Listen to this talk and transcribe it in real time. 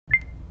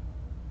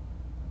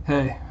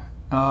Hey,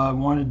 I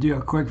wanted to do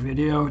a quick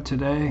video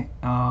today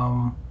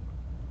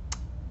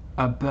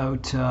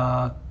about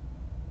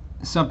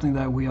something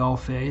that we all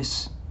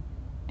face,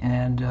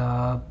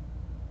 and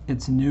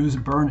it's news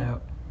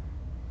burnout.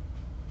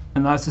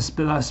 And that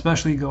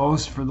especially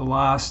goes for the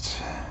last,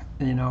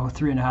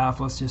 3.5,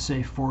 let's just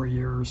say 4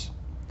 years.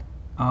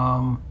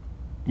 Um,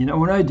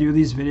 when I do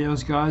these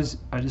videos, guys,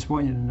 I just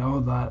want you to know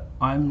that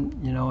I'm,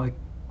 like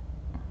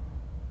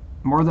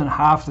more than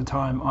half the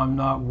time I'm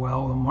not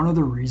well, and one of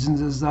the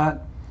reasons is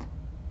that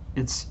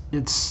it's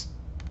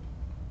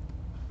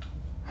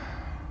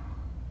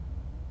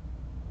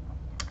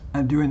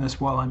I'm doing this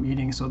while I'm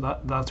eating, so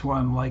that's why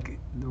I'm like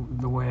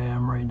the way I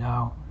am right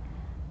now.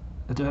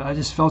 I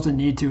just felt a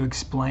need to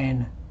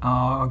explain.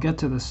 I'll get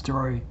to the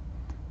story.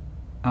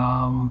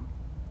 Um,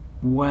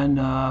 when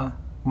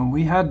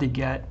we had to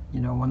get,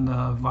 when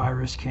the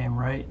virus came,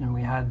 right, and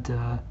we had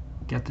to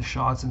get the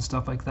shots and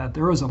stuff like that,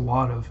 there was a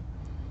lot of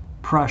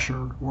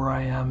pressure where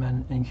I am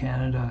in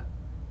Canada.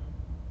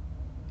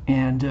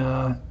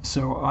 And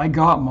so I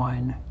got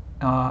mine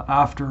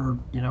after,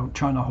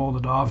 trying to hold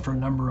it off for a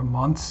number of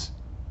months.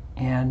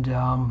 And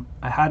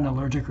I had an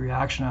allergic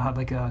reaction. I had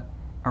like a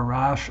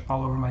rash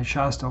all over my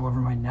chest, all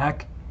over my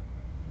neck.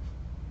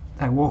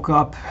 I woke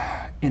up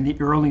in the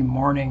early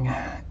morning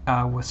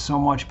with so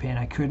much pain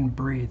I couldn't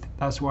breathe.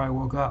 That's why I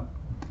woke up.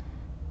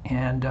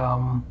 And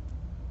I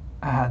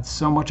had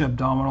so much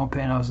abdominal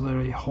pain. I was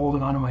literally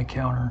holding onto my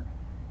counter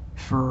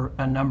for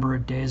a number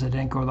of days. I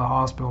didn't go to the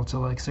hospital till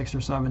like 6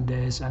 or 7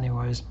 days.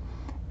 Anyways,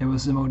 it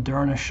was the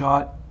Moderna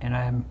shot, and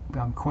I'm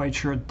quite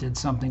sure it did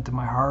something to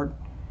my heart,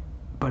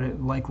 but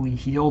it likely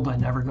healed. I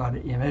never got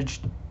it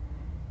imaged.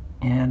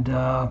 And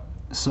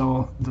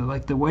so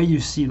the way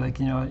you see,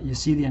 you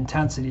see the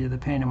intensity of the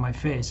pain in my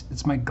face.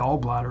 It's my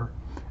gallbladder.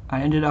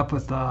 I ended up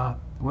with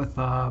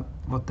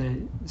what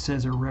they say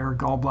is a rare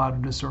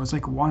gallbladder disorder. It's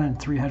like 1 in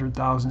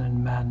 300,000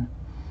 in men.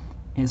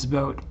 It's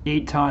about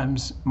 8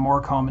 times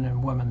more common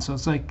in women. So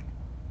it's like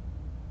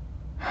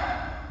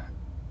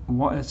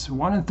it's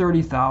 1 in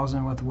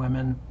 30,000 with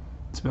women.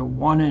 It's about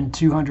 1 in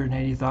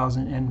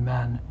 280,000 in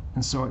men.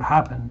 And so it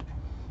happened.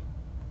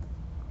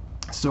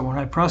 So when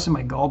I press in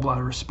my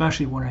gallbladder,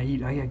 especially when I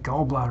eat, I get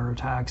gallbladder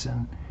attacks,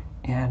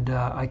 and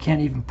I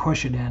can't even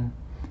push it in.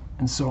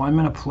 And so I'm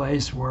in a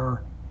place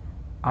where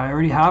I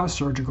already have a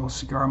surgical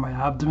scar on my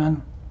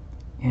abdomen,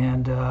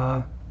 and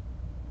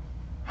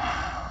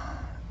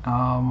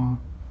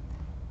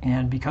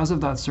and because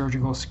of that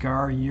surgical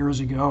scar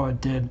years ago,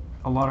 it did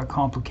a lot of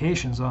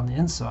complications on the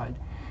inside.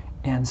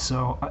 And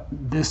so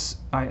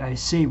I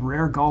say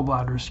rare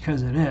gallbladders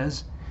because it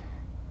is,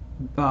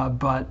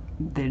 but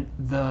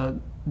the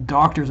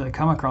doctors I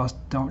come across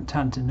don't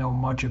tend to know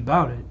much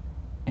about it,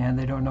 and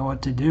they don't know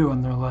what to do,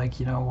 and they're like,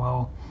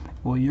 well,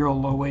 you're a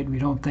low weight. We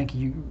don't think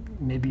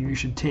maybe you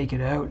should take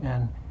it out,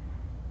 and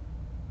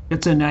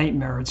it's a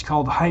nightmare. It's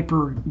called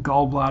hyper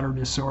gallbladder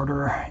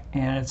disorder,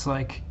 and it's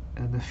like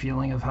the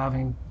feeling of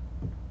having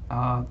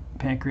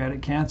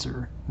pancreatic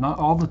cancer. Not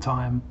all the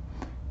time,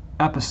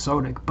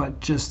 episodic, but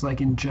just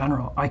like in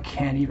general. I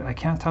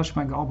can't touch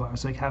my gallbladder.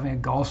 It's like having a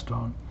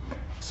gallstone.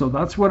 So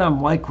that's what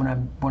I'm like when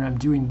I'm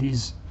doing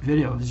these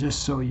videos,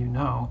 just so you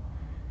know.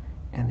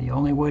 And the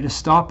only way to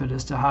stop it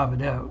is to have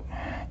it out.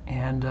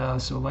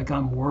 And so like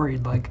I'm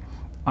worried. Like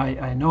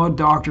I know a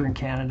doctor in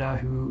Canada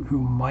who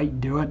might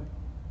do it,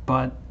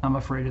 but I'm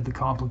afraid of the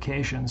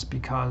complications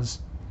because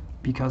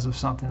of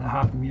something that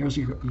happened years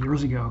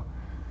ago.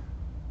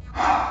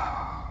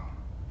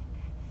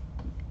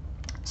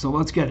 So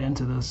let's get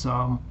into this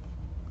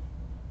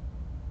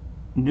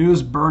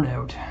news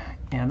burnout,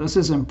 and this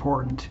is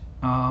important.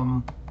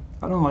 I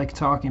don't like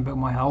talking about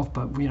my health,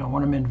 but when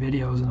I'm in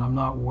videos and I'm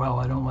not well,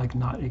 I don't like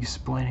not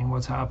explaining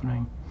what's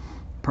happening.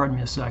 Pardon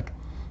me a sec.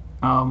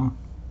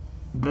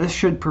 This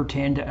should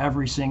pertain to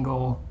every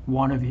single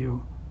one of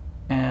you,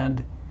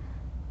 and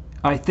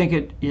I think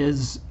it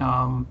is.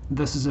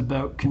 This is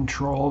about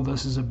control.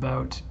 This is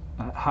about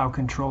how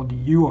controlled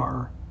you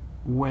are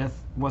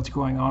with what's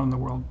going on in the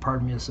world.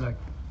 Pardon me a sec.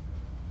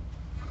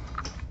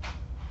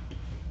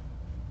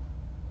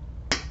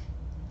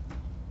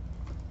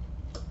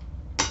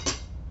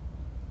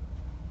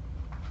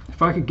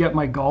 If I could get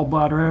my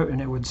gallbladder out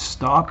and it would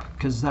stop,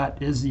 because that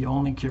is the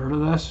only cure to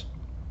this,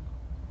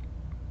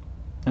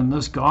 and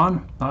this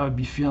gone, I would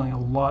be feeling a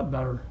lot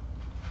better.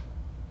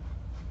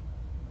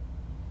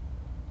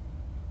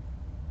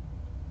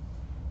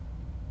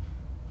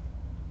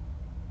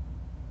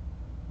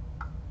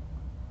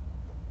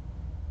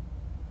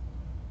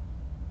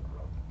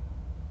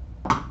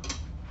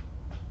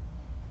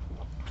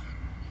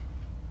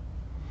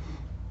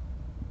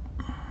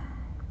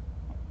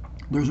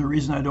 There's a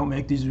reason I don't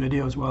make these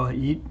videos while I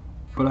eat,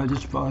 but I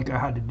just felt like I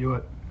had to do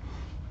it.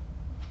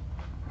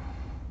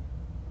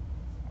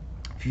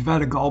 If you've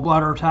had a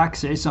gallbladder attack,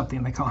 say something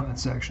in the comment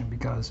section,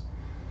 because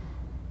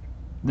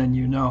then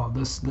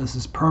this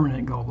is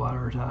permanent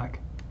gallbladder attack.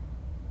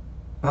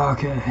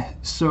 Okay,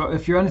 so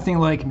if you're anything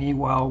like me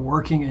while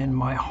working in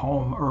my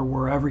home or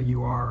wherever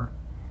you are,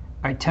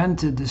 I tend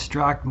to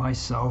distract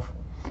myself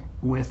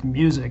with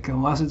music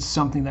unless it's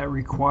something that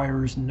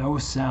requires no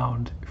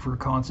sound for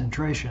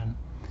concentration.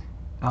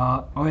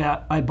 Oh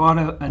yeah, I bought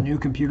a new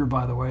computer,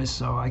 by the way,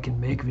 so I can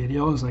make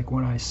videos like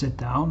when I sit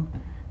down,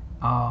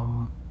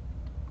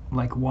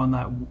 like one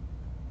that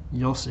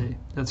you'll see.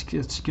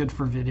 It's good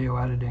for video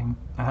editing.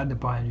 I had to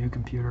buy a new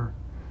computer.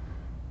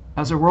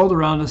 As the world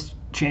around us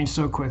changed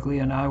so quickly,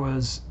 and I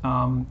was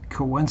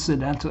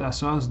coincidental,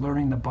 so I was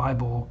learning the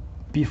Bible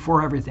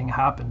before everything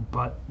happened,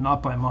 but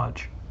not by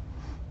much.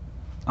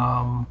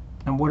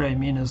 And what I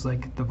mean is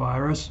like the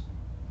virus,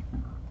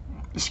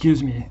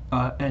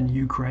 and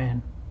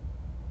Ukraine.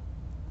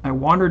 I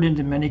wandered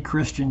into many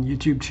Christian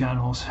YouTube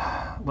channels,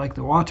 like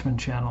the Watchman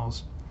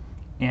channels,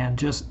 and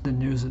just the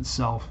news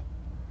itself.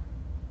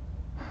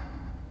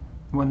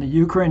 When the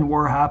Ukraine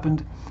war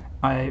happened,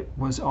 I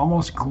was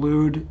almost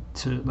glued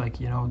to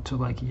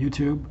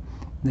YouTube,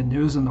 the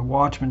news and the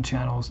Watchman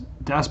channels,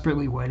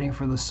 desperately waiting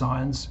for the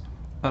signs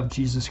of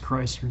Jesus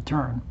Christ's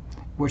return,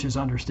 which is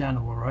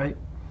understandable, right?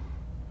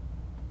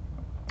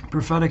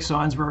 Prophetic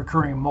signs were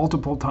occurring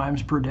multiple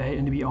times per day,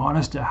 and to be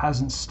honest, it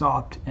hasn't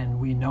stopped, and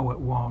we know it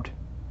won't.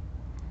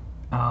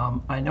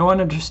 I know and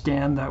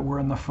understand that we're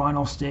in the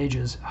final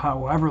stages,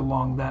 however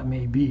long that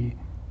may be.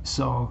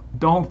 So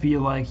don't be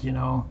like,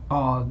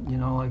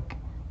 like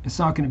it's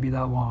not going to be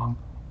that long.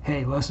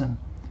 Hey, listen,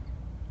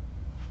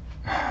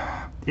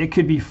 it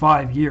could be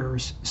 5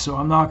 years. So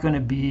I'm not going to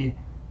be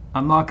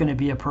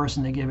a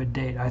person to give a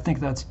date. I think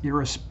that's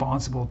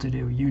irresponsible to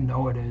do. You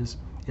know it is.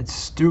 It's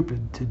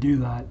stupid to do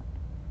that.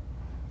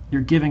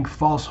 You're giving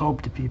false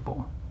hope to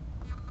people.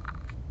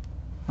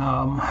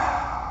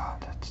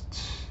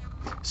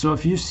 So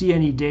if you see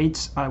any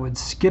dates, I would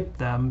skip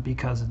them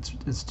because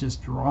it's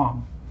just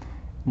wrong.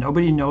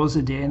 Nobody knows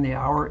the day and the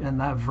hour, and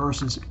that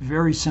verse is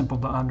very simple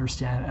to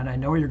understand. And I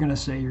know what you're going to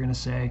say. You're going to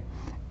say,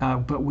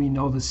 but we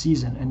know the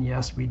season. And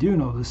yes, we do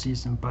know the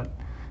season, but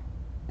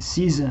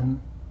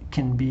season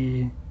can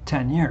be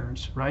 10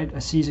 years, right?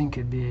 A season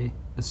could be,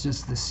 it's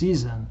just the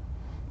season.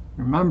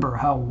 Remember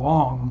how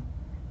long,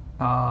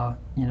 a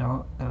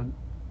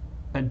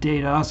day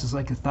to us is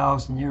like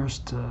 1,000 years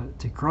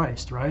to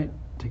Christ, right?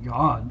 To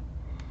God.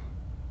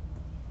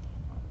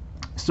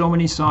 So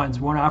many signs,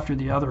 one after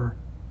the other.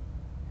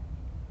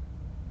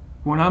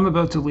 When I'm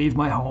about to leave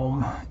my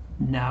home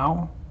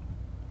now,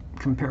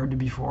 compared to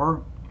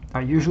before,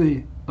 I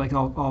usually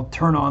I'll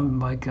turn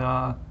on I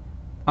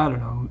don't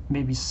know,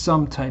 maybe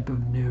some type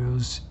of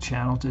news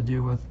channel to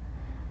do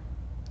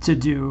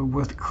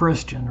with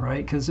Christian,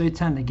 right? Because they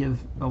tend to give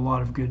a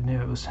lot of good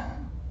news,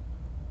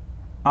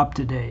 up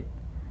to date.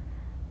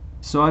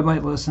 So I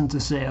might listen to,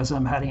 say, as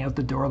I'm heading out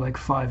the door, like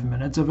 5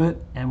 minutes of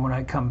it, and when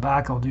I come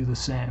back, I'll do the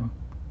same.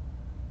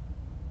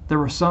 There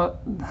were some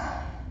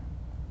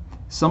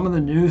of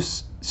the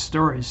news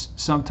stories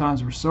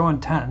sometimes were so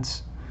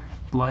intense,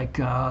 like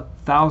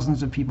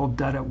thousands of people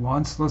dead at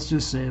once. Let's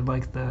just say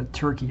like the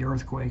Turkey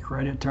earthquake,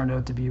 right? It turned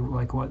out to be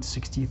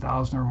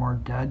 60,000 or more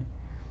dead.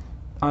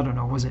 I don't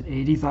know, was it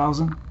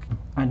 80,000?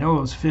 I know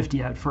it was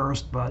 50 at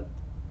first, but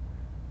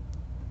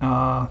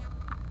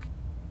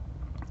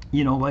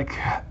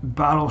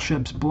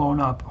battleships blown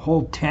up,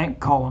 whole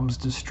tank columns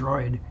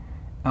destroyed.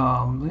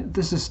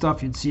 This is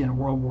stuff you'd see in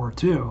World War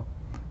II,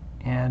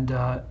 and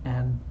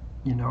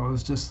it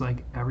was just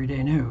like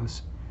everyday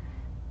news.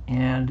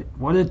 And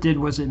what it did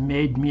was it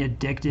made me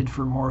addicted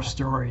for more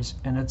stories.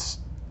 And it's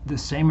the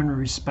same in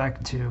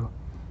respect to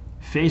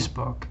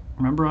Facebook.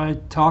 Remember I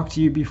talked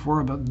to you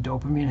before about the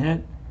dopamine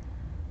hit?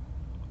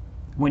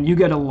 When you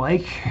get a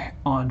like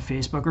on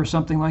Facebook or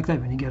something like that,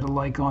 when you get a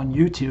like on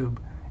YouTube,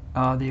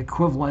 the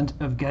equivalent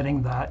of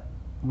getting that,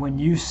 when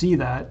you see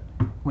that,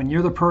 when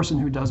you're the person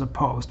who does a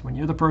post, when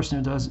you're the person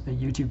who does a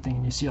YouTube thing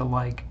and you see a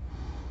like,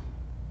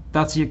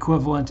 that's the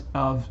equivalent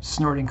of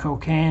snorting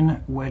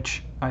cocaine,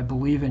 which I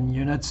believe in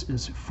units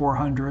is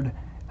 400,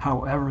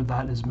 however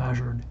that is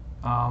measured.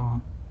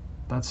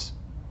 That's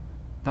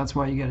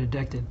why you get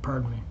addicted,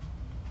 pardon me.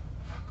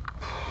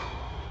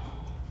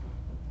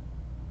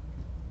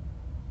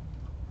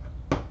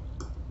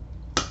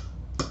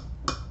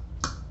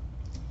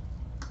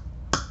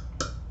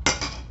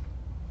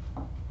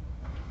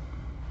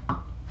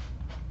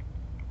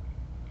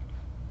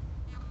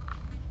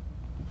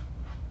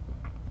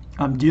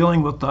 I'm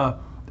dealing with a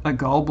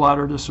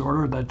gallbladder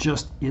disorder that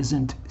just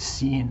isn't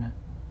seen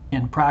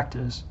in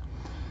practice.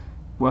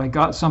 Well, I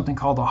got something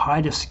called a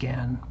HIDA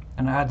scan,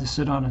 and I had to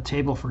sit on a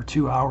table for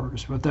 2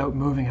 hours without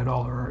moving at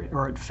all,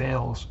 or it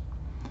fails.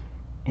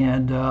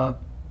 And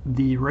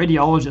the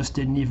radiologist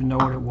didn't even know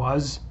what it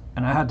was,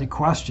 and I had to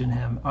question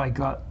him. I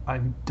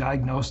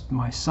diagnosed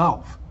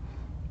myself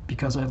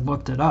because I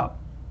looked it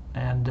up,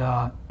 and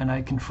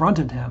I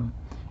confronted him,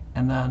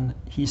 and then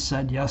he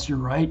said, "Yes, you're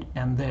right,"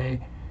 and they.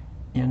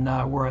 In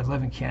where I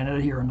live in Canada,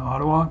 here in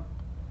Ottawa,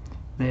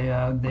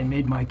 they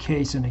made my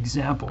case an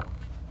example.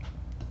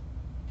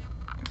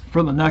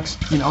 For the next,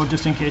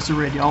 just in case a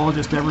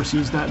radiologist ever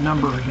sees that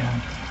number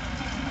again.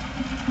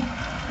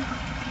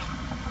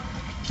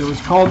 It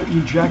was called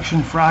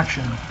ejection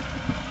fraction,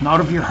 not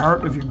of your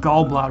heart, of your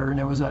gallbladder, and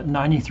it was at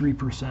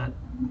 93%.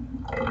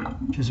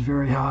 which is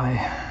very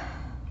high.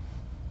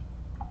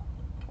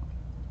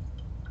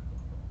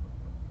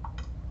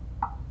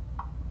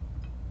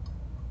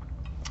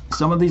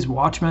 Some of these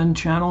Watchmen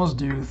channels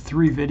do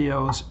 3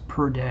 videos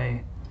per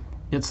day.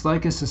 It's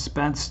like a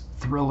suspense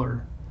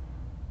thriller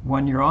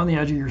when you're on the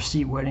edge of your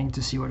seat waiting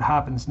to see what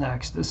happens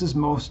next. This is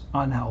most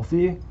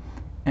unhealthy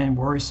and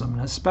worrisome,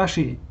 and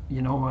especially,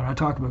 when I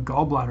talk about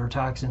gallbladder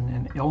attacks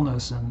and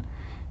illness and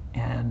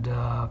and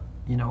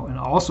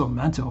also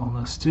mental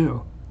illness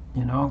too.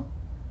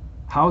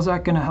 How's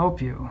that going to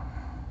help you?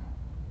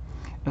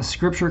 A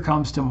scripture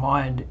comes to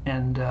mind,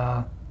 and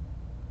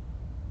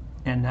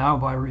now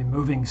by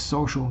removing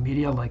social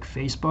media like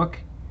Facebook,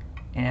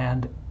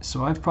 and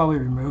so I've probably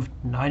removed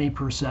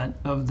 90%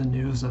 of the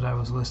news that I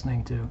was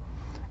listening to.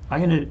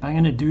 I'm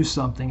gonna do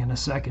something in a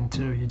second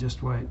too. You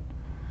just wait.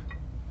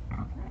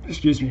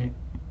 Excuse me.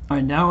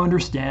 I now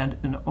understand,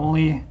 and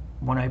only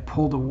when I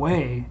pulled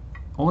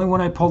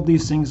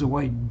these things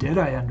away did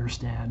I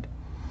understand.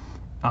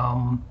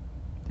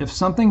 If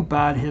something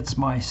bad hits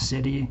my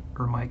city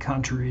or my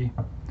country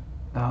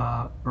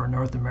or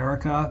North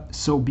America,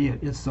 so be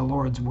it. It's the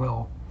Lord's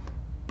will.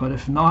 But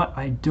if not,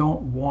 I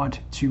don't want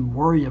to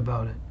worry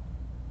about it.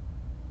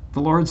 The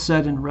Lord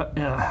said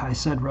I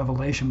said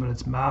Revelation, but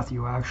it's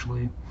Matthew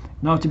actually,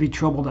 not to be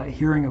troubled at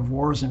hearing of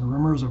wars and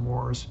rumors of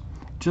wars.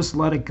 Just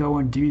let it go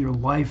and do your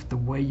life the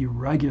way you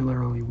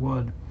regularly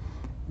would.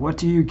 What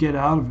do you get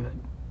out of it?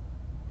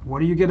 What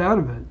do you get out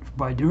of it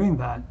by doing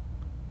that?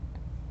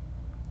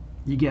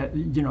 You get,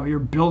 you're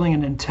building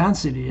an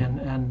intensity,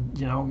 and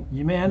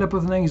you may end up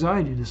with an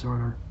anxiety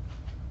disorder.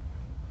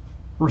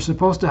 We're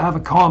supposed to have a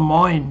calm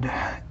mind,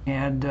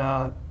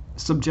 and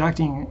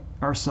subjecting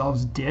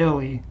ourselves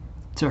daily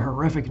to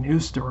horrific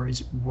news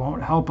stories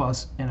won't help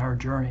us in our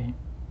journey.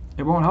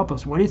 It won't help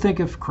us. What do you think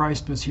if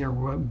Christ was here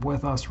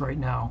with us right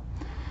now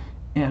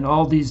and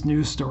all these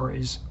news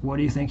stories? What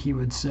do you think he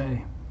would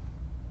say?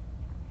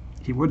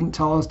 He wouldn't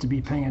tell us to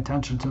be paying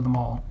attention to them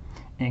all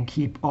and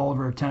keep all of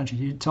our attention.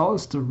 He'd tell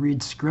us to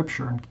read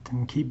scripture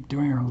and keep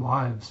doing our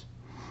lives.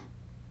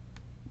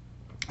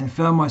 I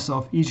found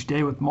myself each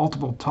day with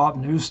multiple top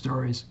news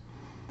stories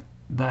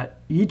that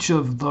each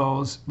of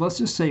those, let's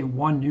just say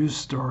one news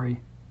story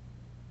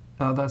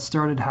that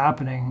started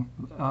happening,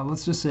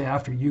 let's just say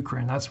after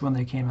Ukraine, that's when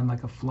they came in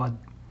like a flood,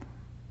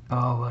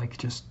 like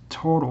just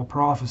total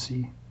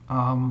prophecy.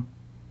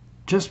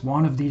 Just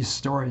one of these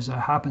stories that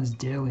happens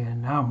daily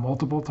and now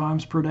multiple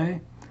times per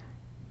day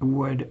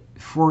would,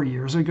 4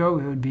 years ago,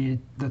 it would be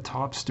the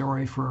top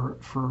story for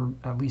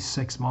at least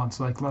 6 months.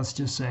 Like, let's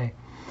just say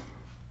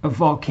a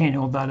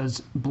volcano that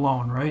is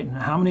blown, right? And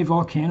how many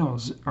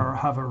volcanoes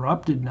have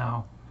erupted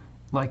now?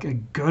 Like a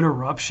good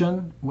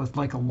eruption with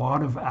like a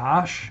lot of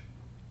ash.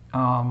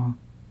 And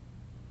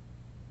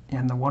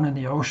the one in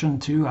the ocean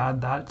too,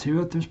 add that to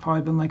it, there's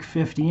probably been like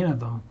 15 of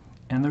them.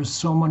 And there's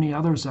so many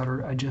others that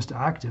are just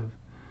active.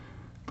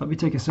 Let me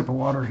take a sip of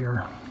water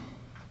here.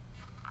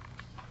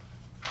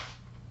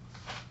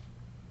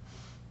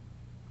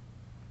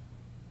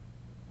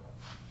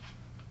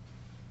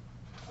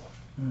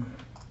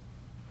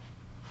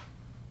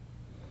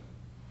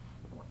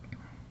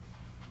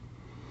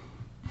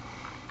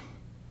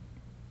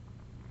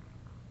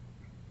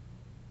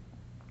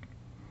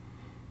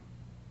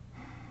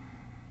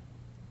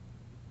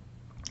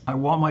 I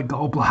want my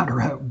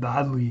gallbladder out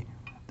badly.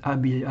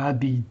 I'd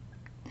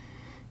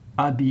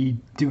be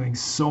doing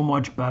so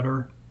much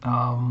better.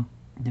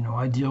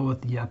 I deal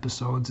with the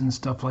episodes and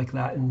stuff like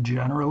that, and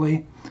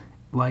generally,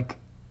 like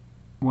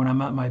when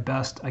I'm at my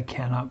best, I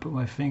cannot put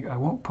I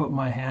won't put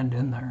my hand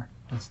in there.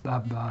 It's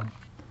that bad.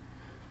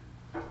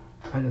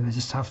 I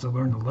just have to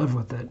learn to live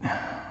with it.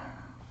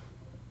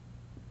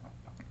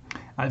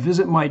 I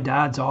visit my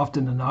dad's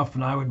often enough,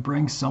 and I would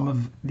bring some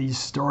of these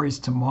stories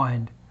to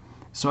mind.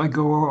 So I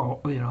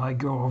go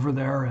over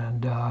there,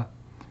 and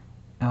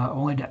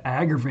only to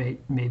aggravate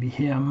maybe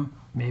him,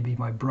 maybe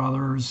my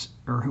brothers,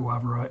 or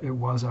whoever it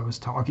was I was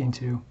talking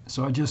to.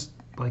 So I just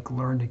like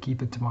learned to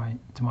keep it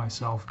to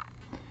myself.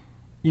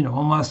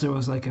 Unless it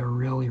was like a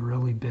really,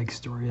 really big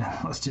story.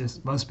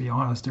 Let's be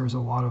honest, there's a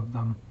lot of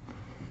them.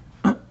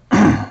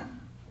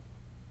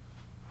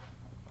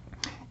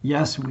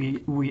 Yes,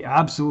 we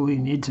absolutely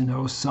need to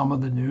know some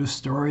of the news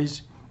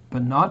stories,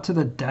 but not to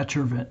the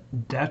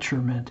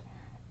detriment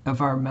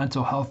of our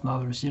mental health and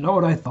others. You know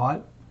what I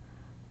thought?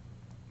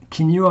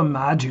 Can you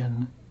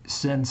imagine,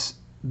 since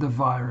the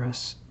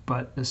virus,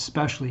 but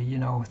especially,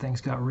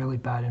 things got really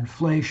bad,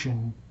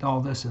 inflation,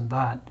 all this and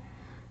that,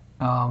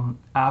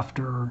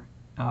 after,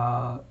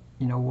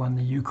 when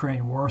the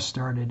Ukraine war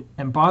started.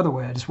 And by the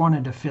way, I just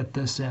wanted to fit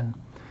this in.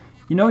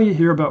 You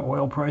hear about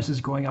oil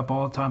prices going up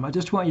all the time. I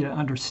just want you to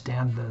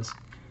understand this.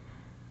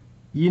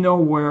 You know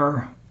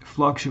where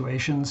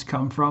fluctuations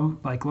come from?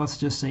 Like, let's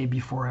just say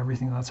before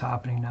everything that's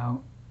happening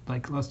now.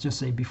 Like, let's just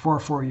say before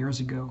 4 years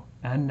ago,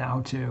 and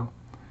now too.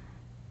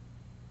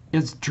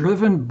 It's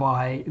driven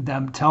by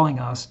them telling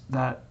us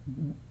that,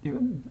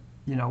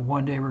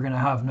 one day we're going to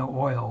have no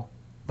oil.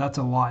 That's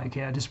a lie,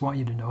 okay? I just want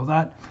you to know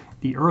that.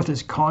 The earth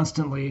is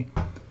constantly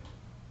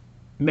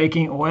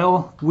making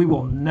oil, we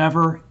will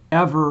never,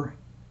 ever,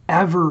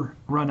 ever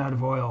run out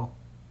of oil.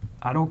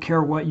 I don't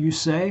care what you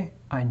say.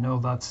 I know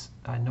that's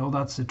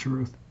the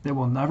truth. They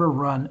will never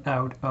run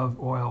out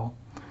of oil.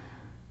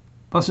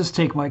 Let's just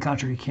take my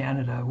country,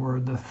 Canada.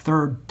 We're the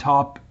third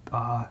top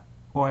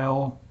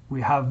oil.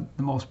 We have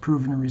the most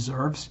proven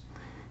reserves,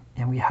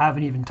 and we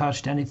haven't even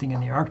touched anything in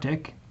the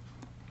Arctic.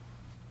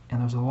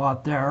 And there's a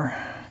lot there.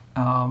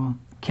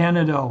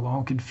 Canada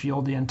alone could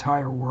fuel the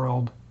entire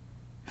world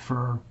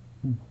for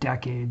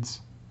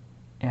decades.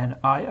 And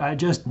I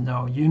just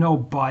know,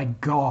 by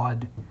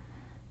God,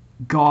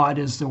 God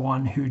is the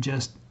one who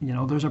just,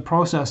 there's a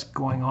process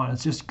going on.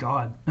 It's just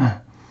God.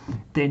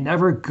 They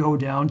never go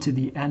down to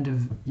the end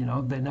of,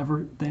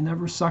 they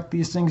never suck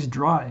these things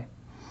dry.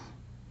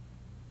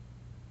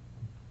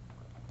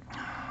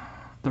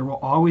 There will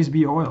always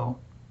be oil.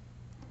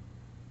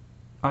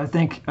 I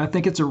think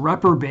it's a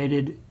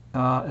reprobated,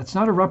 it's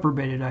not a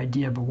reprobated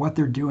idea, but what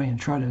they're doing and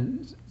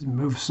trying to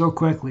move so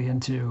quickly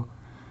into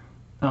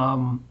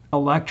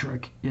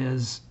electric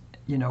is,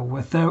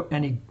 without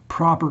any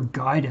proper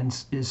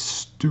guidance, is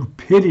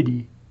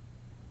stupidity.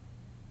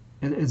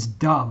 It's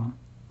dumb.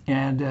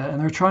 And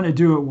they're trying to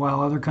do it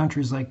while other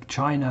countries like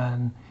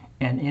China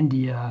and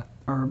India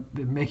are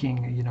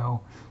making,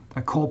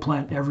 a coal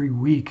plant every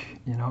week.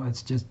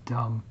 It's just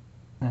dumb.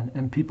 And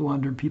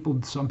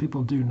some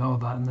people do know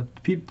that, and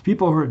the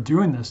people who are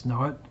doing this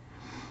know it.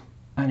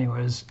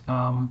 Anyways,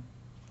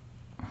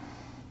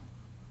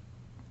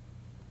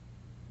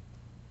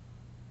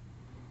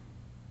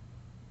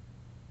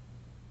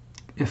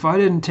 if I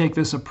didn't take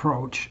this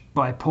approach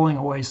by pulling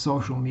away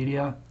social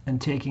media and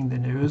taking the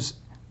news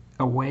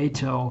away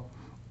till,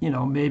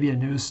 maybe a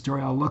news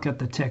story, I'll look at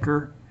the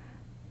ticker.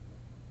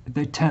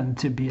 They tend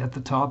to be at the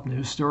top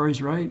news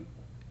stories, right?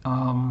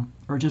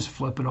 Or just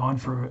flip it on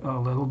for a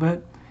little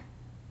bit.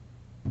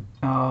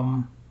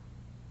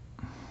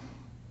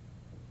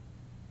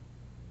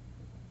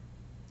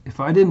 If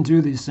I didn't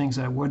do these things,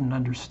 I wouldn't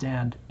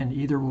understand, and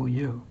either will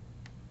you.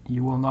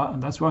 You will not,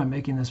 and that's why I'm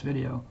making this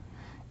video.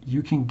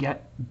 You can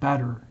get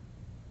better.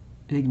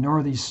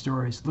 Ignore these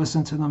stories.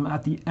 Listen to them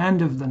at the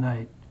end of the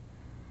night.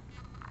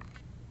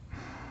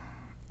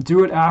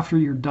 Do it after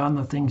you're done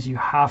the things you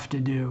have to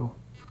do.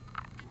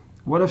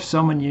 What if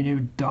someone you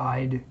knew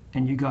died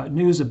and you got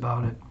news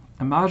about it?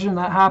 Imagine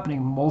that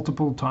happening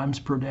multiple times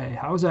per day.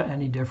 How is that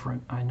any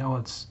different? I know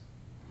it's,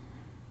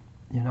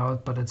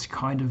 but it's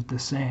kind of the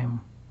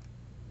same.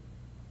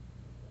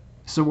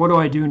 So what do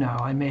I do now?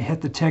 I may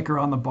hit the ticker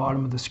on the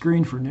bottom of the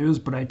screen for news,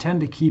 but I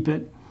tend to keep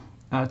it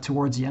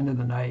towards the end of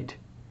the night.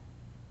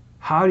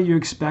 How do you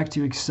expect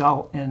to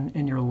excel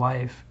in your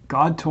life?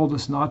 God told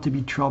us not to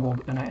be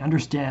troubled, and I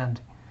understand.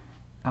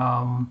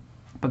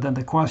 But then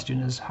the question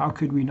is, how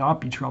could we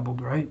not be troubled,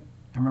 right?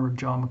 I remember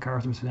John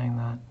MacArthur saying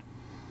that.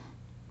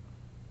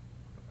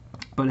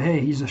 But hey,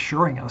 he's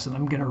assuring us, and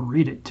I'm going to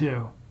read it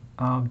too.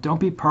 Don't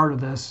be part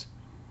of this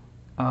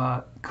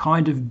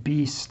kind of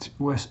beast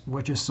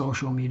which is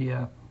social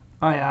media.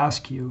 I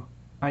ask you,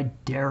 I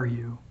dare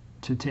you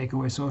to take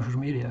away social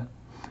media.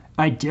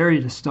 I dare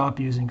you to stop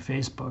using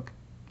Facebook.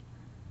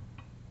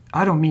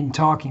 I don't mean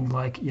talking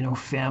like,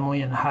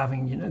 family and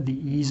having,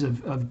 the ease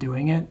of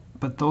doing it,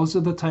 but those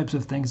are the types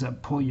of things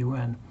that pull you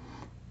in.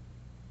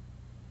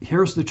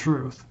 Here's the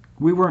truth.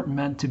 We weren't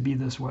meant to be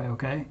this way,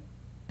 okay?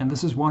 And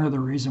this is one of the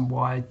reasons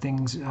why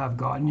things have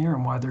gotten here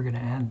and why they're going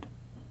to end.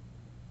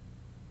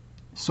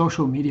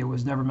 Social media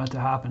was never meant to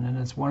happen, and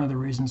it's one of the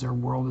reasons our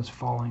world is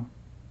falling.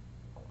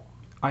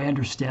 I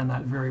understand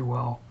that very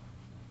well.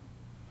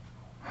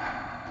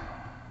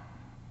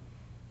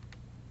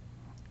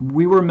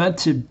 We were meant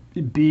to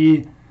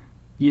be,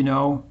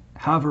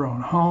 have our own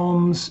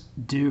homes,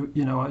 do,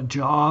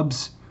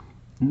 jobs,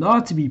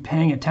 not to be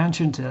paying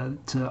attention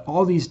to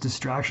all these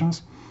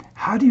distractions.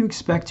 How do you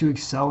expect to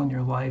excel in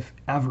your life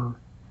ever?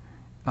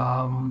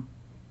 And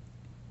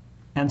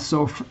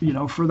so,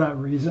 for that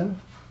reason,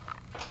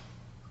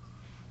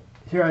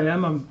 here I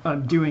am,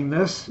 I'm doing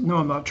this. No,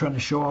 I'm not trying to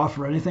show off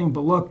or anything,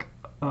 but look,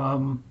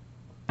 and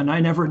I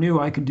never knew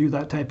I could do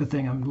that type of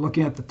thing. I'm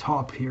looking at the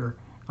top here.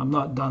 I'm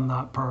not done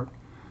that part,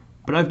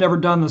 but I've never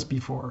done this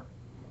before.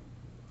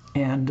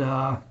 And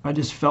I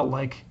just felt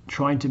like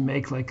trying to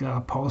make like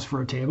a pose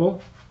for a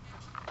table.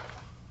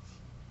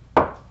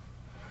 And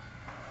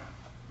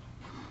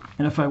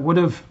if I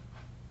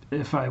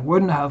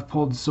wouldn't have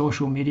pulled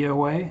social media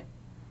away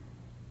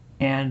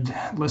and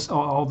list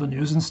all the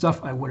news and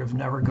stuff, I would have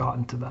never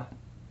gotten to that.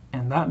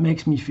 And that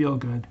makes me feel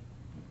good.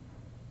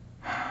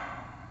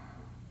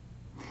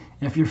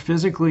 If you're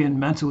physically and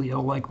mentally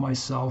ill like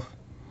myself,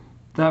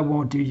 that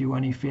won't do you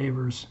any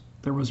favors.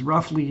 There was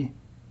roughly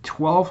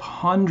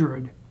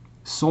 1,200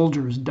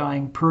 soldiers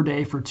dying per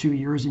day for 2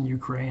 years in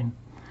Ukraine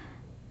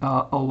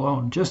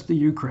alone, just the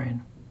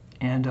Ukraine.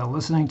 And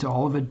listening to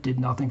all of it did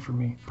nothing for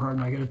me.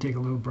 Pardon, I got to take a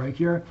little break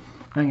here.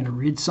 I'm going to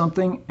read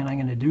something and I'm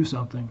going to do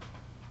something.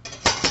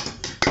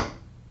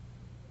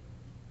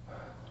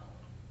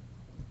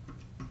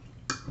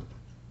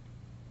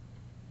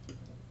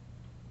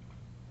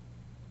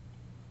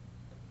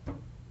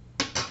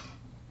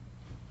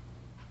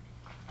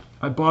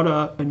 I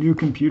bought a new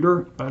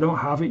computer. I don't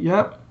have it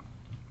yet.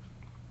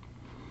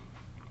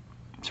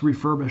 It's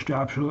refurbished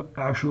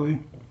actually.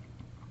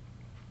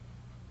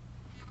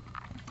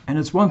 And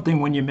it's one thing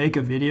when you make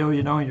a video,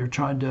 you're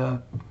trying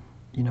to,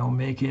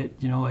 make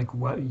it, like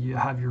what you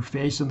have your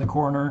face in the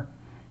corner,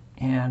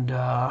 and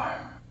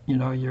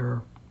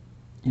you're,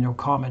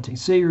 commenting.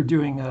 Say you're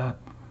doing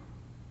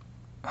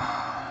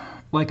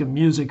like a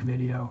music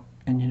video,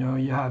 and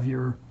you have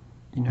your,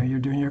 you're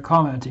doing your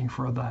commenting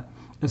for that.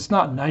 It's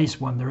not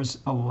nice when there's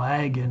a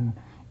lag and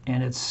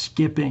it's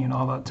skipping and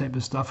all that type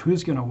of stuff.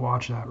 Who's gonna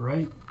watch that,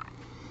 right?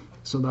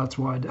 So that's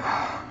why.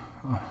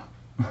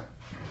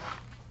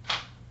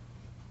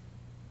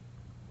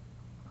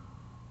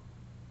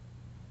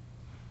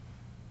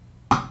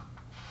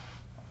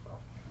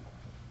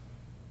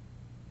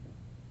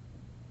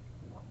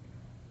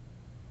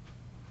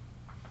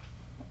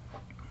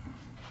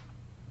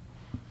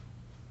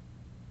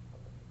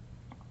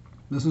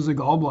 This is a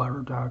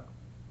gallbladder attack.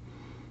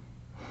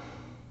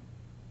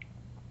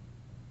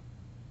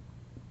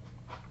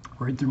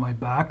 Right through my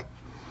back,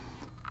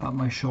 up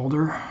my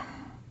shoulder.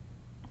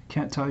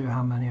 Can't tell you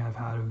how many I've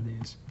had of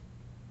these.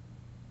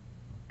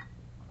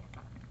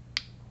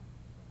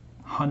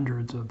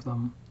 Hundreds of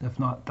them, if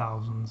not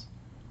thousands.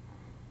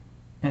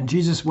 And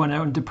Jesus went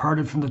out and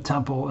departed from the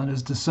temple, and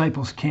his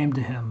disciples came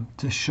to him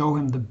to show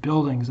him the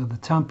buildings of the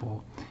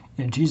temple.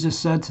 And Jesus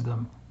said to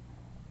them,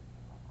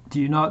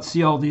 "Do you not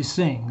see all these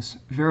things?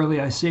 Verily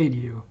I say to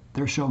you,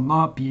 there shall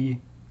not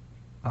be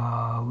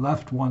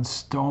left one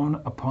stone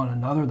upon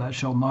another that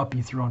shall not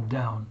be thrown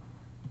down."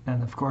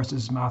 And of course,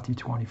 this is Matthew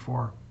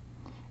 24.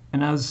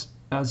 And as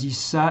he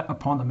sat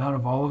upon the Mount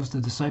of Olives, the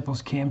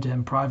disciples came to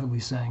him privately,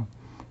 saying,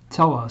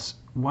 "Tell us,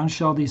 when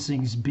shall these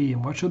things be,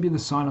 and what shall be the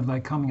sign of thy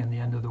coming and the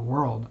end of the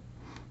world?"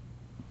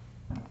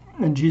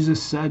 And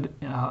Jesus said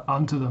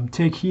unto them,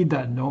 "Take heed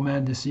that no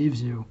man deceives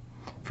you.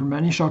 For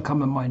many shall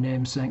come in my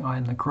name, saying, I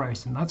am the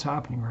Christ." And that's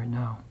happening right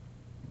now,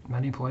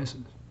 many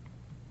places.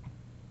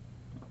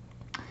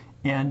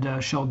 "And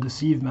shall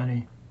deceive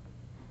many.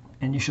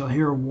 And you shall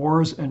hear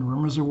wars and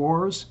rumors of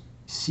wars.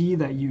 See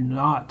that you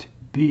not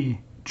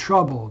be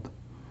troubled.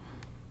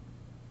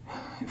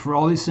 For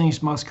all these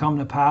things must come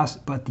to pass,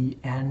 but the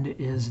end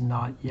is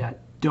not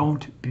yet."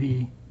 Don't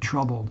be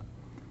troubled.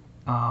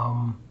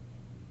 Well,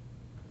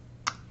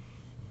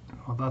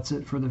 that's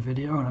it for the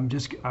video. And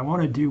I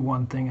want to do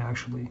one thing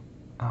actually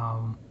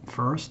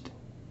first.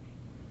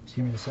 Just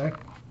give me a sec.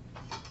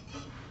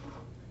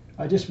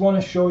 I just want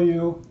to show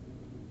you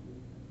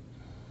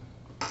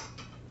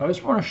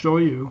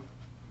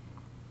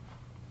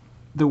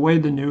the way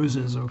the news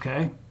is,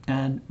 okay?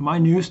 And my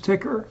news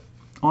ticker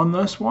on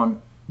this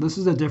one, this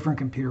is a different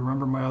computer.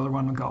 Remember my other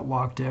one got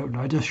locked out, and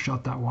I just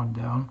shut that one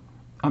down.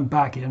 I'm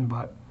back in,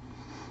 but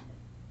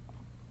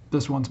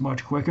this one's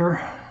much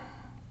quicker.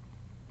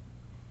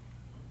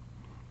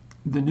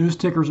 The news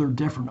tickers are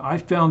different. I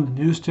found the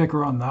news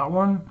ticker on that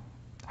one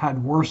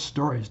had worse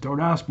stories. Don't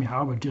ask me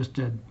how, it just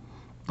did.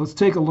 Let's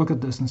take a look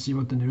at this and see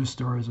what the news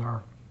stories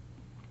are.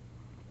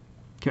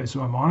 Okay,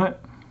 so I'm on it.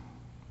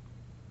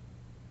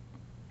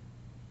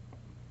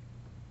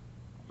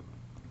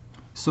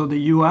 So the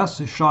U.S.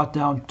 has shot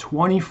down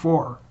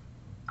 24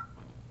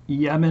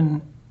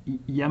 Yemen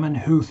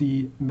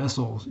Houthi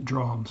missiles,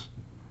 drones.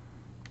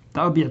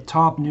 That would be a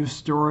top news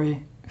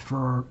story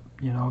for,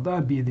 that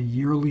would be the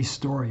yearly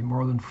story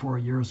more than 4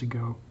 years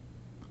ago.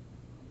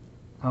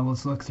 Now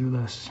let's look through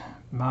this.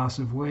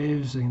 Massive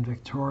waves in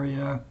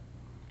Victoria.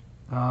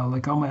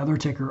 Like on my other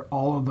ticker,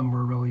 all of them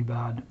were really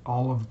bad.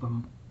 All of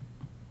them.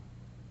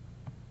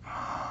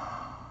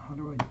 How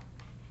do I...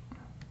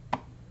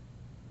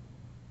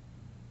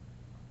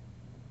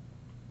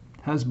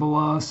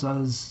 Hezbollah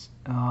says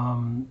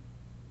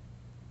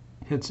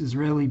hits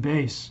Israeli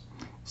base.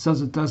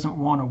 Says it doesn't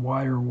want a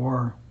wider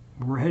war.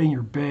 We're hitting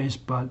your base,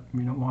 but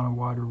we don't want a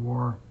wider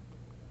war.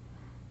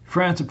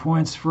 France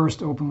appoints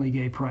first openly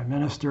gay prime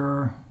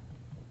minister.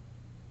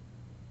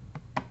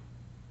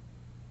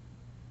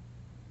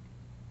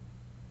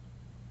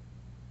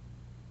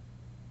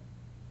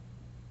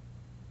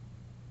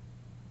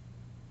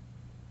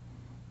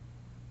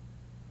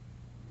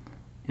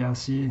 Yeah,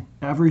 see,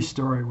 every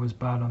story was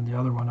bad on the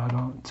other one.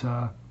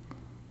 I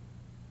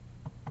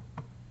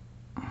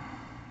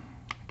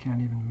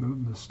can't even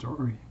move the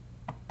story.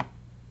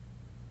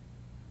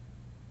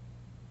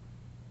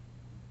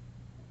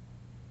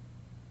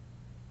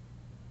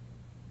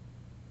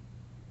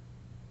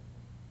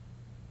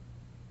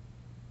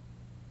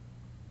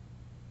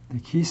 The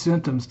key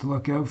symptoms to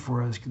look out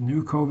for as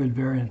new COVID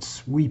variant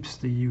sweeps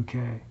the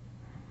UK.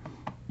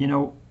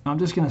 I'm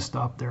just going to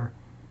stop there.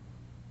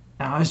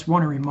 And I just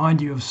want to remind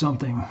you of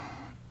something.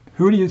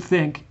 Who do you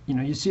think,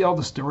 you see all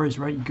the stories,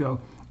 right?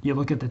 You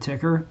look at the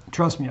ticker.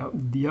 Trust me,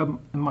 in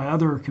my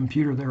other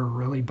computer, they were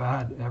really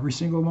bad. Every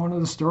single one of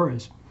the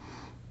stories.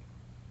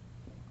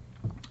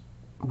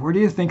 Where do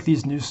you think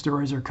these news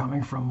stories are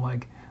coming from?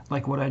 Like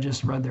what I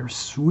just read there,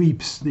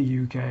 sweeps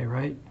the UK,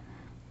 right?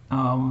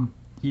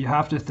 You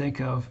have to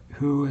think of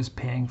who is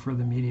paying for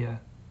the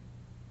media.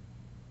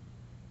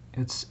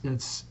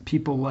 It's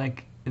people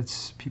like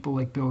it's people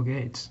like Bill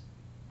Gates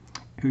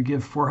who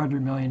give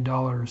 $400 million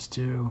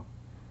to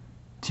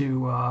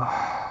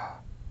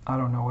I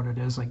don't know what it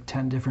is, like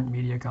 10 different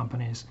media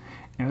companies.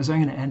 Anyways,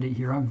 I'm going to end it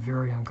here. I'm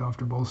very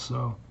uncomfortable,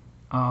 so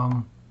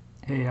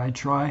hey, I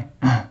try.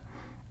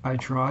 I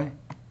try.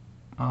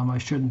 I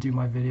shouldn't do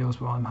my videos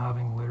while I'm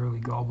having literally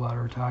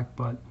gallbladder attack,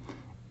 but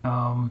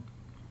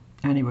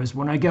anyways,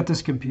 when I get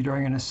this computer,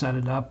 I'm going to set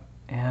it up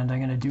and I'm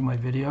going to do my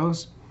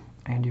videos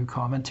and do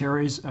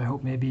commentaries. I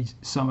hope maybe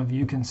some of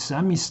you can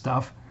send me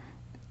stuff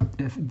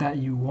that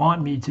you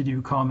want me to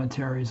do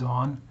commentaries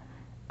on,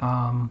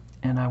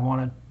 and I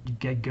want to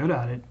get good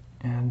at it.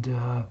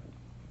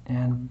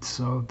 And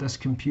so this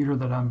computer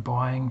that I'm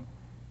buying,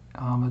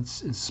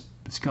 it's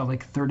got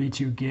like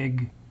 32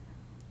 gig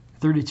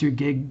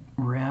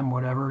RAM,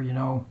 whatever, you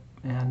know,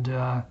 and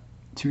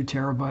 2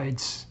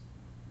 terabytes.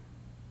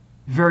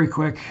 Very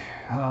quick,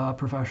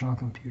 professional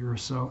computer.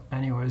 So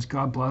anyways,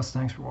 God bless.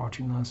 Thanks for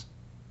watching this.